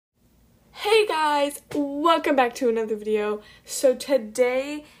guys, welcome back to another video. So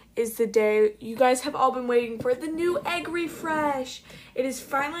today is the day you guys have all been waiting for, the new egg refresh. It is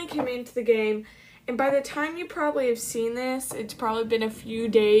finally coming into the game, and by the time you probably have seen this, it's probably been a few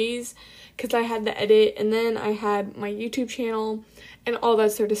days because I had the edit and then I had my YouTube channel and all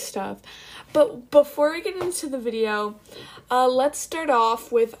that sort of stuff. But before we get into the video, let's start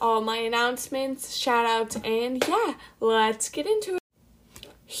off with all my announcements, shout outs, and yeah, let's get into it.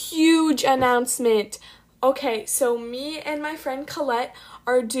 Huge announcement. Okay, so me and my friend Colette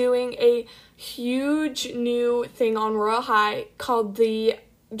are doing a huge new thing on Royale High called the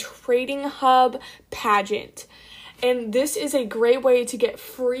Trading Hub Pageant. And this is a great way to get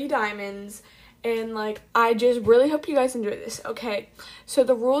free diamonds. And I just really hope you guys enjoy this. Okay, so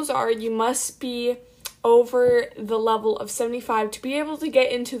the rules are you must be over the level of 75 to be able to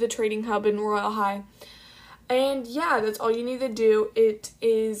get into the Trading Hub in Royale High. And yeah, that's all you need to do. It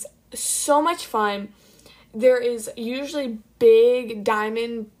is so much fun. There is usually big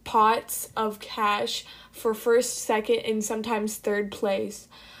diamond pots of cash for first, second, and sometimes third place.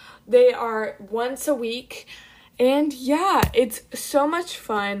 They are once a week. And yeah, it's so much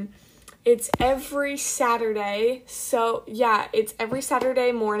fun. It's every Saturday. So yeah, it's every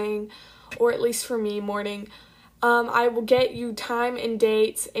Saturday morning, or at least for me, morning. I will get you time and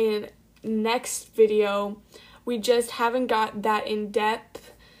dates in next video. We just haven't got that in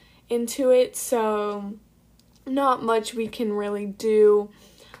depth into it, so not much we can really do,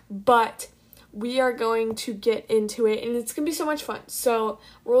 but we are going to get into it and it's gonna be so much fun. So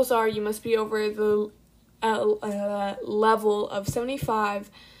rules are you must be over the level of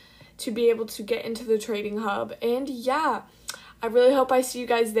 75 to be able to get into the Trading Hub. And yeah, I really hope I see you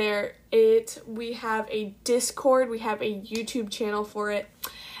guys there. We have a Discord, we have a YouTube channel for it,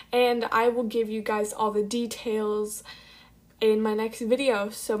 and I will give you guys all the details in my next video,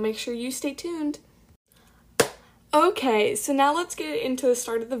 so make sure you stay tuned. Okay, so now let's get into the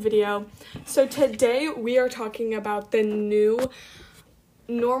start of the video. So today we are talking about the new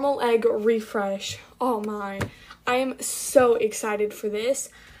normal egg refresh. Oh my, I am so excited for this.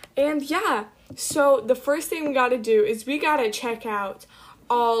 And yeah, so the first thing we gotta do is we gotta check out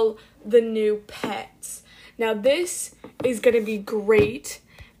all the new pets. Now this is gonna be great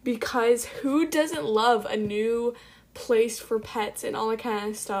because who doesn't love a new place for pets and all that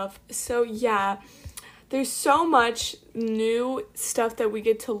kind of stuff? So yeah, there's so much new stuff that we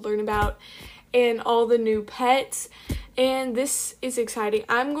get to learn about and all the new pets, and this is exciting.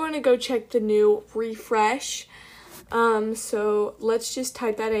 I'm going to go check the new refresh. So let's just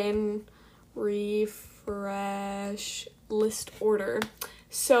type that in, refresh list order.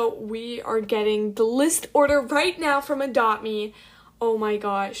 So we are getting the list order right now from Adopt Me. Oh my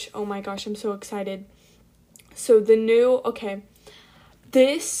gosh, I'm so excited. So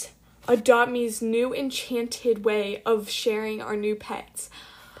this Adopt Me's new enchanted way of sharing our new pets.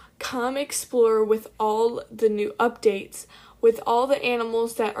 Come explore with all the new updates, with all the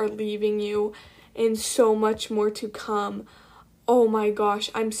animals that are leaving you, and so much more to come. Oh my gosh,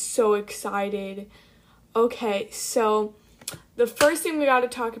 I'm so excited. Okay, so the first thing we got to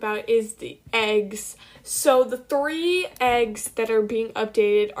talk about is the eggs. So the 3 eggs that are being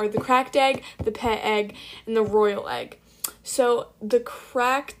updated are the cracked egg, the pet egg, and the royal egg. So the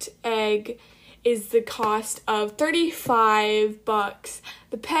cracked egg is the cost of $35.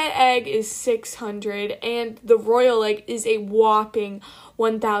 The pet egg is $600, and the royal egg is a whopping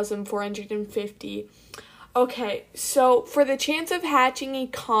 $1,450. Okay, so for the chance of hatching a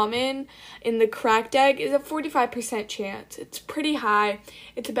common in the cracked egg is a 45% chance. It's pretty high.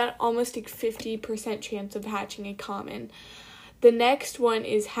 It's about almost a 50% chance of hatching a common. The next one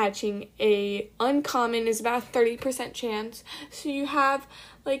is hatching a uncommon is about a 30% chance. So you have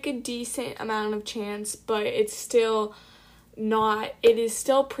a decent amount of chance, but it's still it is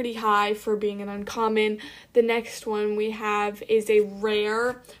still pretty high for being an uncommon. The next one we have is a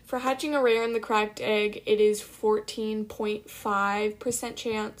rare. For hatching a rare in the cracked egg, it is 14.5%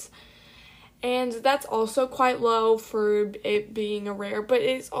 chance. And that's also quite low for it being a rare, but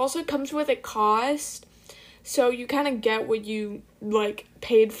it also comes with a cost. So you kind of get what you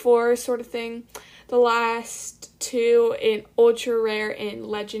paid for, sort of thing. The last 2 in ultra rare and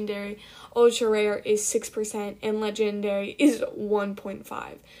legendary. Ultra rare is 6% and legendary is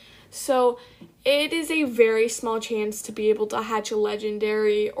 1.5. So it is a very small chance to be able to hatch a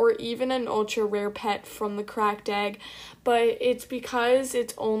legendary or even an ultra rare pet from the cracked egg, but it's because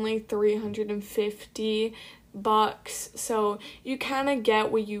it's only $350, so you kind of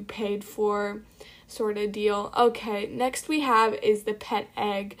get what you paid for, sort of deal. Okay, next we have is the pet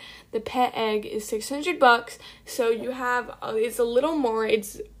egg. The pet egg is $600, so you have it's a little more.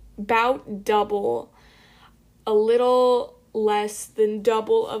 It's about double, a little less than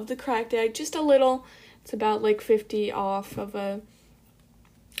double of the cracked egg, just a little. It's about like 50 off of a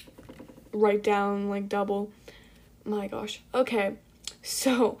write down like double. My gosh. Okay,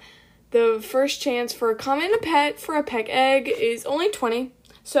 so the first chance for a common pet for a peck egg is only 20.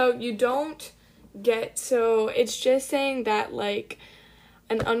 So you don't get, so it's just saying that like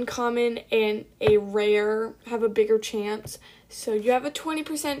an uncommon and a rare have a bigger chance. So you have a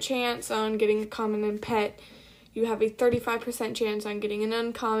 20% chance on getting a common and pet. You have a 35% chance on getting an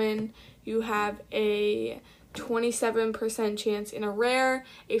uncommon. You have a 27% chance in a rare,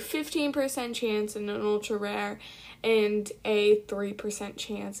 a 15% chance in an ultra rare, and a 3%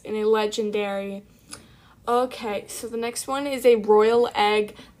 chance in a legendary. Okay, so the next one is a royal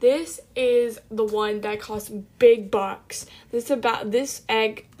egg. This is the one that costs big bucks. This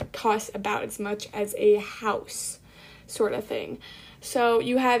egg costs about as much as a house, sort of thing. So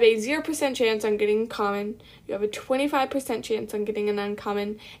you have a 0% chance on getting common. You have a 25% chance on getting an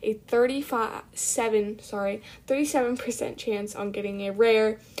uncommon, a 37% chance on getting a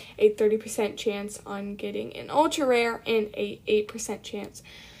rare, a 30% chance on getting an ultra rare, and a 8% chance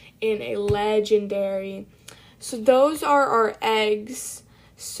in a legendary. So those are our eggs.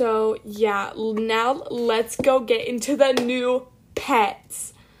 So yeah, now let's go get into the new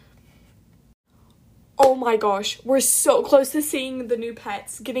pets. Oh my gosh, we're so close to seeing the new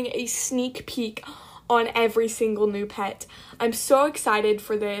pets, getting a sneak peek on every single new pet. I'm so excited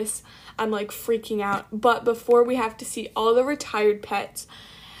for this. I'm like freaking out. But before, we have to see all the retired pets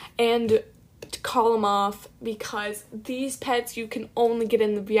and to call them off, because these pets you can only get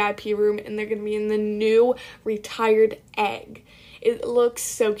in the VIP room, and they're going to be in the new retired egg. It looks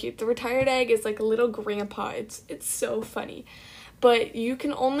so cute. The retired egg is like a little grandpa. It's so funny. But you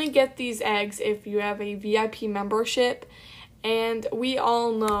can only get these eggs if you have a VIP membership. And we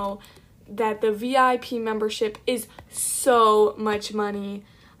all know that the VIP membership is so much money.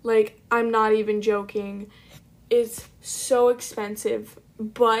 Like, I'm not even joking. It's so expensive.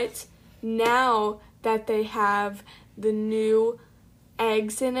 But now that they have the new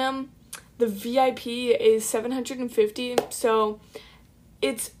eggs in them, the VIP is $750. So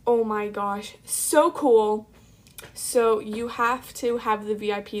it's, oh my gosh, so cool. So you have to have the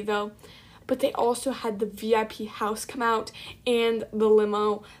VIP though, but they also had the VIP house come out and the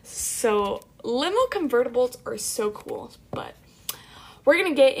limo. So limo convertibles are so cool. But we're going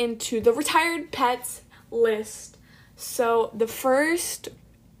to get into the retired pets list. So the first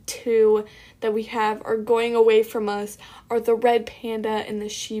two that we have are going away from us are the red panda and the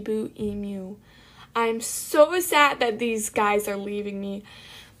Shiba Inu. I'm so sad that these guys are leaving me.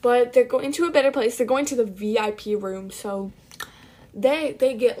 But they're going to a better place. They're going to the VIP room, so they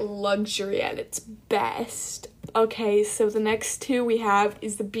get luxury at its best. Okay, so the next two we have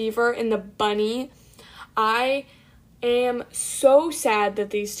is the beaver and the bunny. I am so sad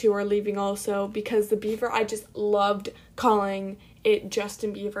that these two are leaving also, because the beaver, I just loved calling it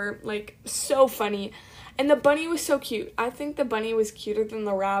Justin Bieber. Like, so funny. And the bunny was so cute. I think the bunny was cuter than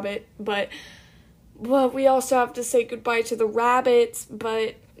the rabbit, but we also have to say goodbye to the rabbits,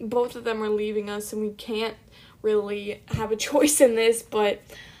 but both of them are leaving us, and we can't really have a choice in this, but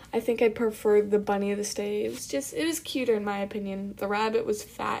I think I prefer the bunny to stay. It was cuter in my opinion. The rabbit was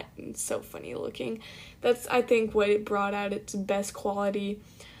fat and so funny looking. That's, I think, what it brought out its best quality.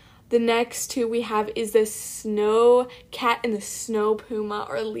 The next two we have is the snow cat and the snow puma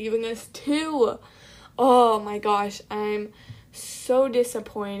are leaving us too. Oh my gosh, I'm so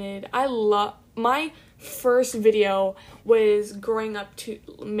disappointed. My first video was growing up to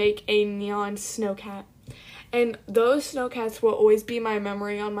make a neon snow cat, and those snow cats will always be my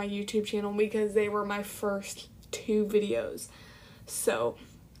memory on my YouTube channel because they were my first two videos. So,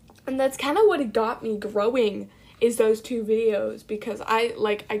 and that's kind of what it got me growing, is those two videos, because I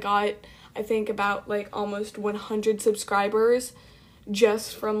got, I think, about like almost 100 subscribers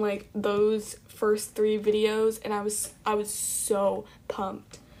just from like those first three videos, and I was so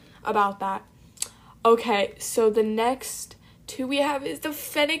pumped about that. Okay, so the next two we have is the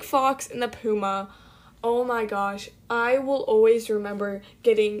fennec fox and the puma. Oh my gosh, I will always remember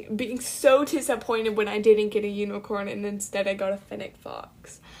being so disappointed when I didn't get a unicorn and instead I got a fennec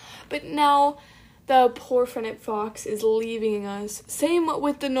fox. But now the poor fennec fox is leaving us. Same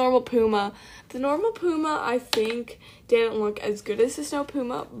with the normal puma. The normal puma, I think, didn't look as good as the snow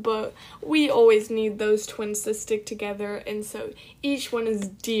puma, but we always need those twins to stick together, and so each one is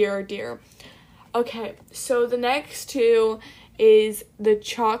dear. Okay, so the next two is the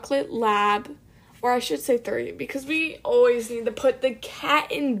chocolate lab, or I should say 3, because we always need to put the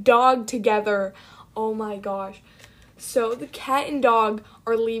cat and dog together. Oh my gosh. So the cat and dog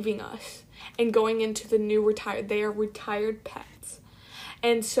are leaving us and going into the new they are retired pets.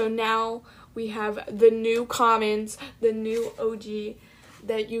 And so now we have the new commons, the new OG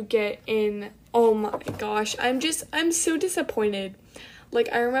that you get in. Oh my gosh, I'm so disappointed. Like,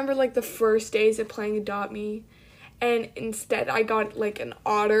 I remember, like, the first days of playing Adopt Me, and instead I got, like, an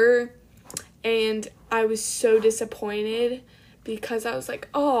otter, and I was so disappointed because I was like,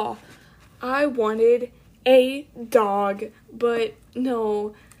 oh, I wanted a dog, but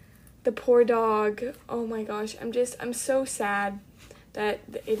no, the poor dog. Oh my gosh, I'm so sad that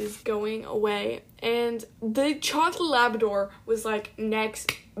it is going away. And the chocolate Labrador was, like,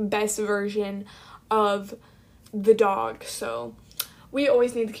 next best version of the dog, so we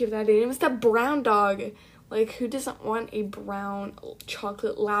always need to keep that in. It was the brown dog. Like, who doesn't want a brown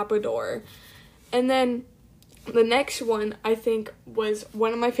chocolate Labrador? And then the next one, I think, was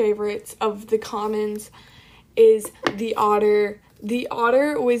one of my favorites of the commons, is the otter. The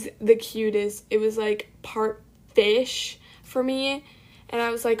otter was the cutest. It was, like, part fish for me. And I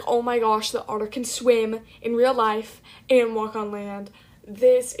was like, oh my gosh, the otter can swim in real life and walk on land.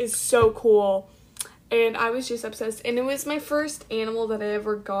 This is so cool. And I was just obsessed. And it was my first animal that I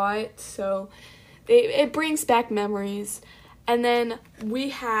ever got. So it brings back memories. And then we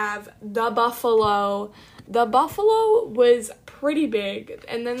have the buffalo. The buffalo was pretty big.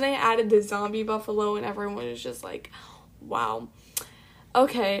 And then they added the zombie buffalo. And everyone was just like, wow.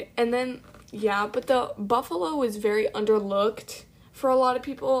 Okay. And then, yeah. But the buffalo was very underlooked for a lot of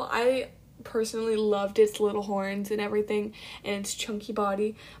people. I personally loved its little horns and everything and its chunky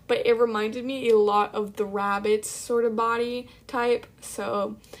body, but it reminded me a lot of the rabbit's sort of body type,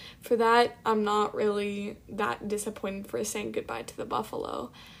 so for that I'm not really that disappointed for saying goodbye to the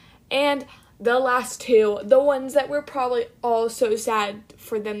buffalo. And the last two, the ones that we're probably all so sad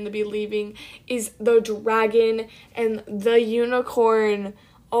for them to be leaving, is the dragon and the unicorn.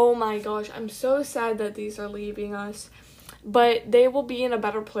 Oh my gosh, I'm so sad that these are leaving us. But they will be in a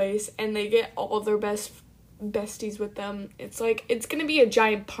better place, and they get all of their besties with them. It's like, it's going to be a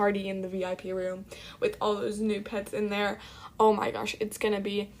giant party in the VIP room with all those new pets in there. Oh my gosh, it's going to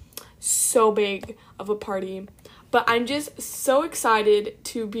be so big of a party. But I'm just so excited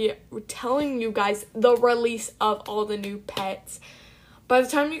to be telling you guys the release of all the new pets. By the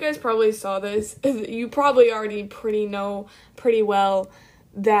time you guys probably saw this, you probably already know pretty well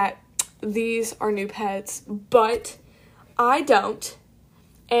that these are new pets, but I don't,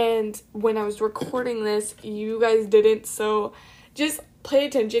 and when I was recording this, you guys didn't, so just pay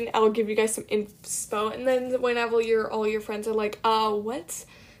attention. I'll give you guys some info, and then whenever all your friends are like, what's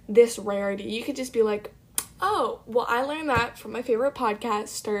this rarity, you could just be like, oh, well, I learned that from my favorite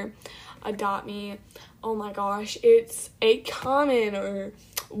podcaster, Adopt Me. Oh my gosh, it's a common, or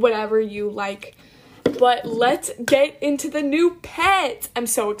whatever you like. But let's get into the new pets. I'm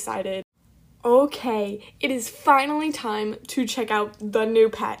so excited. Okay, it is finally time to check out the new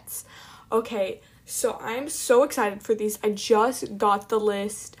pets. Okay, so I'm so excited for these. I just got the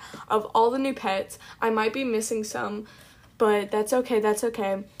list of all the new pets. I might be missing some, but that's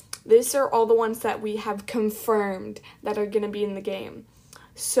okay. These are all the ones that we have confirmed that are going to be in the game.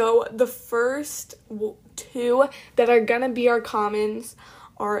 So the first two that are going to be our commons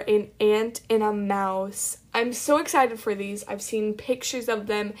are an ant and a mouse. I'm so excited for these. I've seen pictures of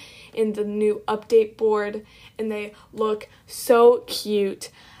them in the new update board, and they look so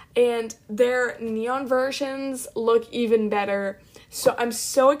cute. And their neon versions look even better. So I'm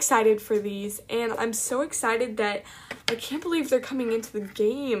so excited for these, and I'm so excited that I can't believe they're coming into the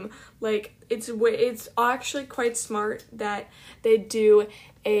game. Like, it's actually quite smart that they do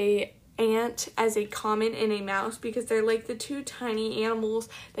a ant as a common and a mouse, because they're like the two tiny animals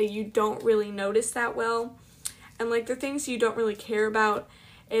that you don't really notice that well, and like they're things you don't really care about,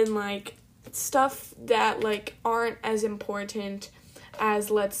 and like stuff that like aren't as important as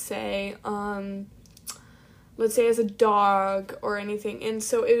let's say as a dog or anything. And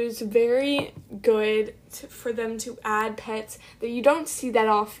so it was very good for them to add pets that you don't see that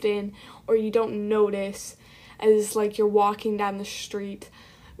often or you don't notice as like you're walking down the street.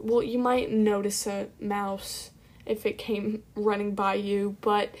 Well, you might notice a mouse if it came running by you,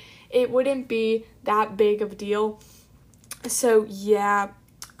 but it wouldn't be that big of a deal. So, yeah,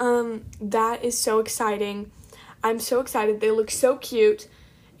 that is so exciting. I'm so excited. They look so cute,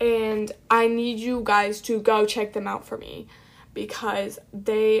 and I need you guys to go check them out for me because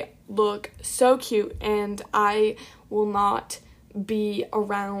they look so cute, and I will not be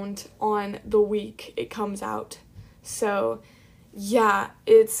around on the week it comes out. So, yeah,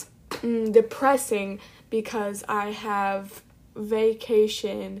 it's depressing because I have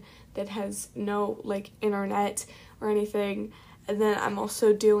vacation that has no, like, internet or anything. And then I'm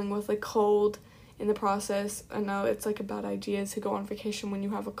also dealing with a cold in the process. I know it's like a bad idea to go on vacation when you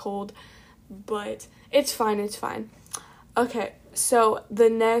have a cold, but it's fine, it's fine. Okay, so the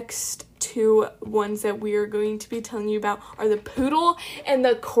next two ones that we are going to be telling you about are the poodle and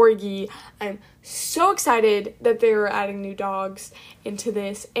the corgi. I'm so excited that they are adding new dogs into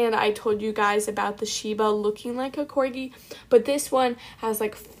this, and I told you guys about the Shiba looking like a corgi, but this one has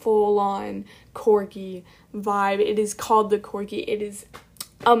like full-on corgi vibe. It is called the corgi. It is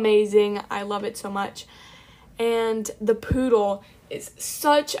amazing. I love it so much. And the poodle is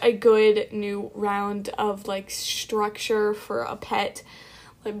such a good new round of like structure for a pet,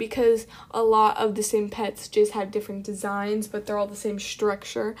 like, because a lot of the same pets just have different designs, but they're all the same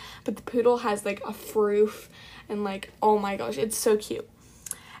structure. But the poodle has like a froof, and like, oh my gosh, it's so cute.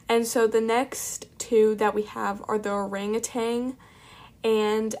 And so the next two that we have are the orangutan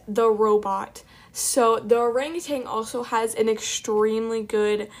and the robot. So the orangutan also has an extremely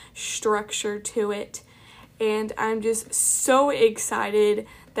good structure to it, and I'm just so excited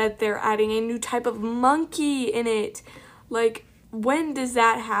that they're adding a new type of monkey in it. Like, when does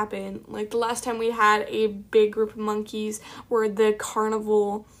that happen? Like, the last time we had a big group of monkeys were the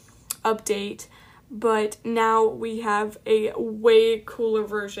carnival update, but now we have a way cooler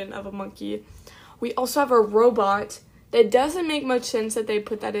version of a monkey. We also have a robot. That doesn't make much sense that they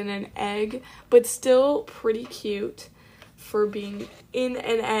put that in an egg, but still pretty cute for being in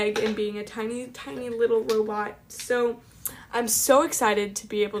an egg and being a tiny, tiny little robot. So I'm so excited to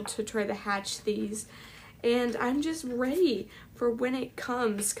be able to try to hatch these, and I'm just ready for when it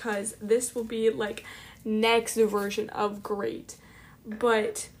comes, because this will be like next version of great.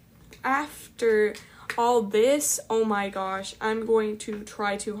 But after all this, oh my gosh, I'm going to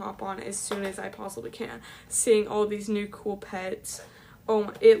try to hop on as soon as I possibly can, seeing all these new cool pets. Oh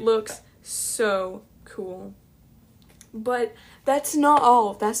my, it looks so cool. But that's not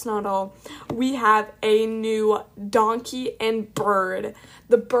all. We have a new donkey and bird.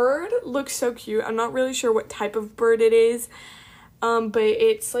 The bird looks so cute. I'm not really sure what type of bird it is, but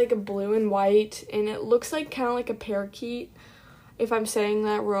it's like a blue and white, and it looks like kind of like a parakeet, if I'm saying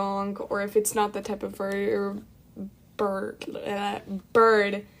that wrong, or if it's not the type of bird.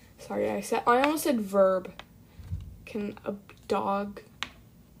 Sorry, I almost said verb. Can a dog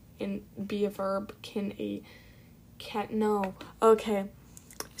be a verb? Can a cat? No. Okay.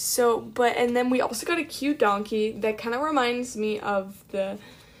 So, and then we also got a cute donkey that kind of reminds me of the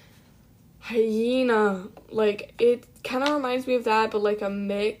hyena. Like, it kind of reminds me of that, but like a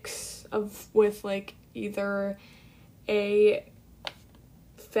mix with like either a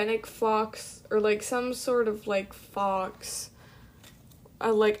fennec fox or like some sort of like fox.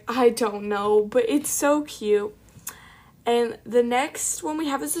 I don't know, but it's so cute. And the next one we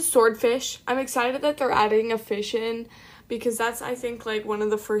have is a swordfish. I'm excited that they're adding a fish in, because that's, I think, like one of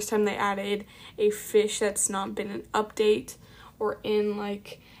the first time they added a fish that's not been an update or in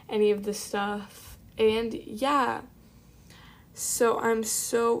like any of the stuff. And yeah, so I'm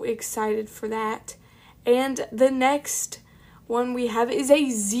so excited for that. And the next one we have is a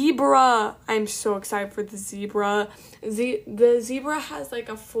zebra. I'm so excited for the zebra. The zebra has like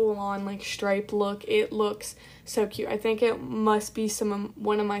a full-on like stripe look. It looks so cute. I think it must be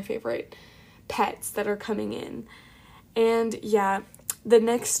one of my favorite pets that are coming in. And yeah, the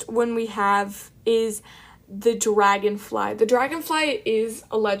next one we have is the dragonfly. The dragonfly is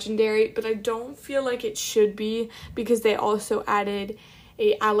a legendary, but I don't feel like it should be, because they also added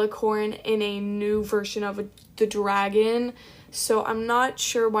a alicorn in a new version of the dragon. So I'm not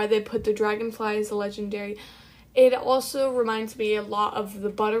sure why they put the dragonfly as a legendary. It also reminds me a lot of the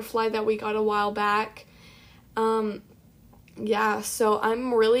butterfly that we got a while back. Yeah, so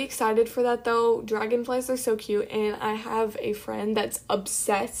I'm really excited for that though. Dragonflies are so cute, and I have a friend that's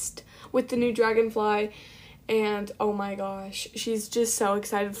obsessed with the new dragonfly, and oh my gosh, she's just so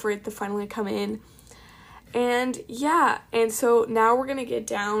excited for it to finally come in. And yeah, and so now we're gonna get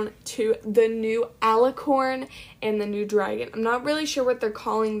down to the new alicorn and the new dragon. I'm not really sure what they're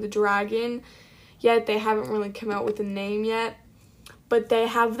calling the dragon yet. They haven't really come out with a name yet, but they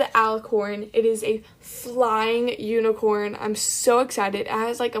have the alicorn. It is a flying unicorn. I'm so excited. It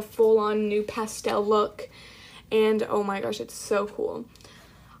has like a full-on new pastel look, and oh my gosh, it's so cool.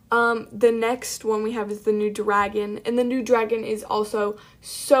 The next one we have is the new dragon, and the new dragon is also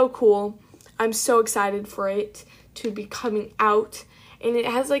so cool. I'm so excited for it to be coming out, and it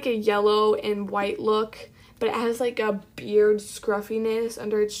has like a yellow and white look, but it has like a beard scruffiness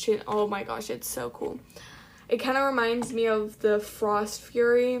under its chin. Oh my gosh, it's so cool. It kind of reminds me of the Frost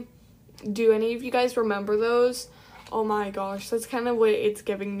Fury. Do any of you guys remember those? Oh my gosh, that's kind of what it's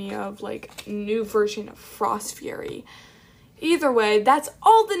giving me of, like, new version of Frost Fury. Either way, that's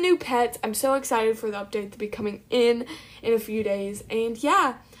all the new pets. I'm so excited for the update to be coming in a few days. And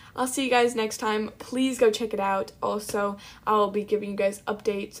yeah, I'll see you guys next time. Please go check it out. Also, I'll be giving you guys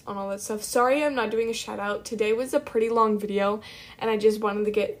updates on all that stuff. Sorry I'm not doing a shout out. Today was a pretty long video, and I just wanted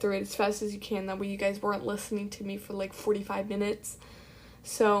to get through it as fast as you can. That way you guys weren't listening to me for like 45 minutes.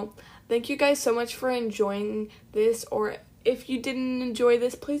 So, thank you guys so much for enjoying this. Or if you didn't enjoy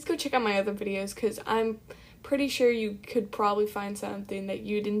this, please go check out my other videos, because I'm pretty sure you could probably find something that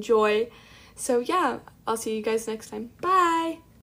you'd enjoy. So yeah, I'll see you guys next time. Bye!